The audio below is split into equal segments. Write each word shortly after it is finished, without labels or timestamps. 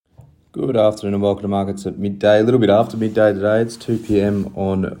Good afternoon and welcome to Markets at midday. A little bit after midday today. It's 2 p.m.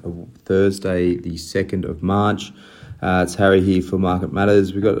 on Thursday, the 2nd of March. It's Harry here for Market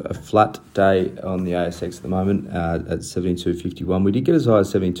Matters. We've got a flat day on the ASX at the moment at 72.51. We did get as high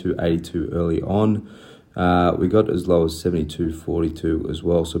as 72.82 early on. We got as low as 72.42 as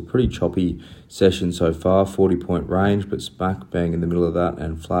well. So pretty choppy session so far, 40-point range, but smack bang in the middle of that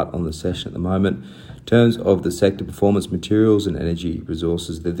and flat on the session at the moment. In terms of the sector performance, materials and energy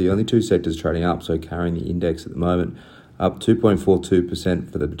resources, they're the only two sectors trading up, so carrying the index at the moment. Up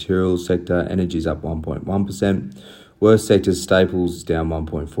 2.42% for the materials sector, energy's up 1.1%. Worst sectors, staples down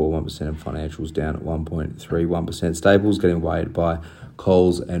 1.41% and financials down at 1.31%. Staples getting weighed by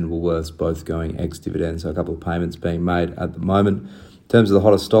Coles and Woolworths, both going ex-dividend, so a couple of payments being made at the moment. In terms of the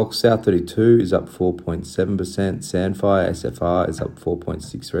hottest stocks, South32 is up 4.7%, Sandfire, SFR is up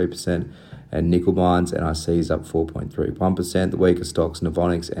 4.63%, and Nickel Mines, NIC is up 4.31%. The weaker stocks,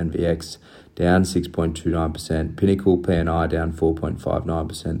 Novonix, NVX, down 6.29%. Pinnacle, PNI, down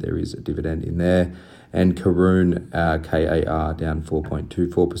 4.59%. There is a dividend in there. And Karoon, KAR, down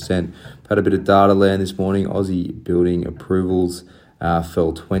 4.24%. Had a bit of data land this morning. Aussie building approvals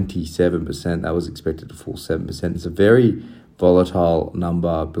fell 27%. That was expected to fall 7%. It's a very volatile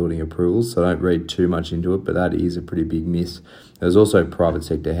number, building approvals, so don't read too much into it, but that is a pretty big miss. There's also private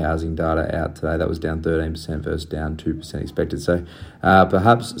sector housing data out today. That was down 13% versus down 2% expected. So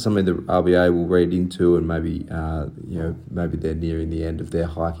perhaps something the RBA will read into, and maybe maybe they're nearing the end of their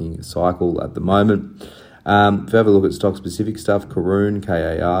hiking cycle at the moment. If you have a look at stock-specific stuff, Karoon,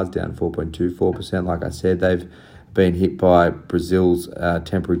 KAR is down 4.24%. Like I said, they've been hit by Brazil's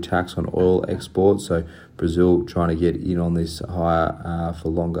temporary tax on oil exports. So Brazil trying to get in on this higher for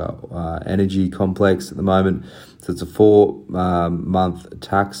longer energy complex at the moment. So it's a 4-month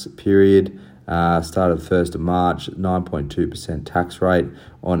tax period. Started 1st of March, 9.2% tax rate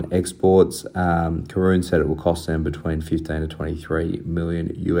on exports. Karoon said it will cost them between 15 to 23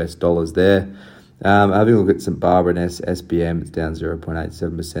 million US dollars there. Having a look at St Barbara and SBM, it's down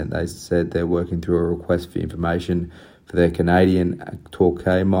 0.87%. They said they're working through a request for information for their Canadian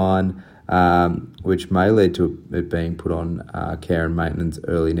Torquay mine, which may lead to it being put on care and maintenance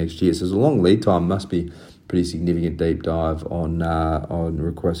early next year. So there's a long lead time. Must be pretty significant deep dive on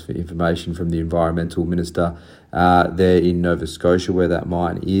request for information from the Environmental Minister there in Nova Scotia, where that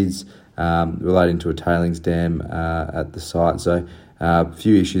mine is, relating to a tailings dam at the site. So a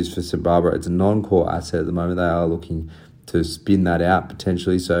few issues for St Barbara. It's a non-core asset at the moment. They are looking to spin that out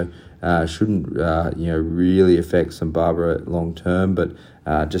potentially, so shouldn't really affect St Barbara long term, but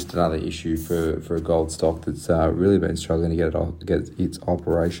just another issue for a gold stock that's really been struggling to get its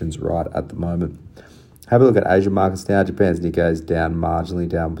operations right at the moment. Have a look at Asian markets now. Japan's Nikkei is down marginally,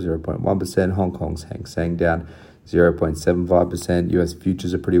 down 0.1%. Hong Kong's Hang Seng down 0.75%. US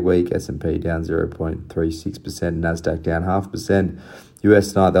futures are pretty weak. S&P down 0.36%. Nasdaq down 0.5%.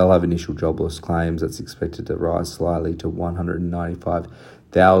 US tonight, they'll have initial jobless claims. That's expected to rise slightly to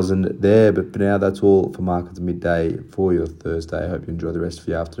 195,000 there. But for now, that's all for Markets Midday for your Thursday. I hope you enjoy the rest of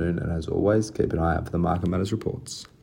your afternoon. And as always, keep an eye out for the Market Matters reports.